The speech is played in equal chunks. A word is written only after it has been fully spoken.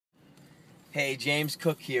Hey, James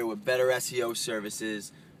Cook here with Better SEO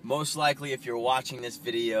Services. Most likely, if you're watching this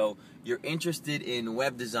video, you're interested in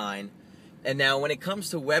web design. And now, when it comes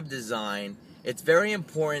to web design, it's very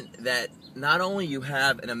important that not only you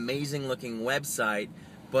have an amazing looking website,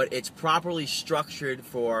 but it's properly structured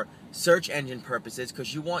for search engine purposes,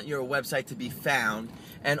 because you want your website to be found,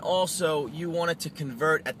 and also you want it to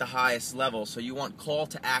convert at the highest level. So you want call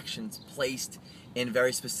to actions placed in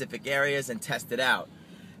very specific areas and tested out.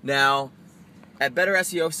 Now, at Better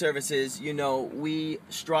SEO Services, you know, we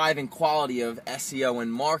strive in quality of SEO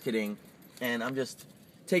and marketing, and I'm just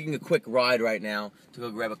taking a quick ride right now to go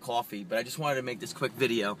grab a coffee, but I just wanted to make this quick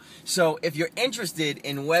video. So if you're interested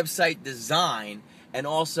in website design and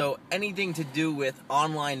also anything to do with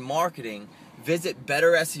online marketing, visit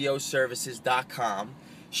betterseoservices.com.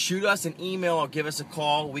 Shoot us an email or give us a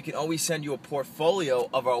call. We can always send you a portfolio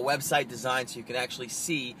of our website design so you can actually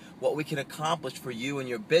see what we can accomplish for you and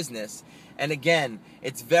your business. And again,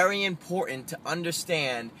 it's very important to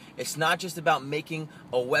understand it's not just about making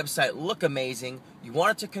a website look amazing. You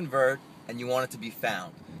want it to convert and you want it to be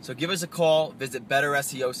found. So give us a call. Visit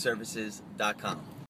betterseoservices.com.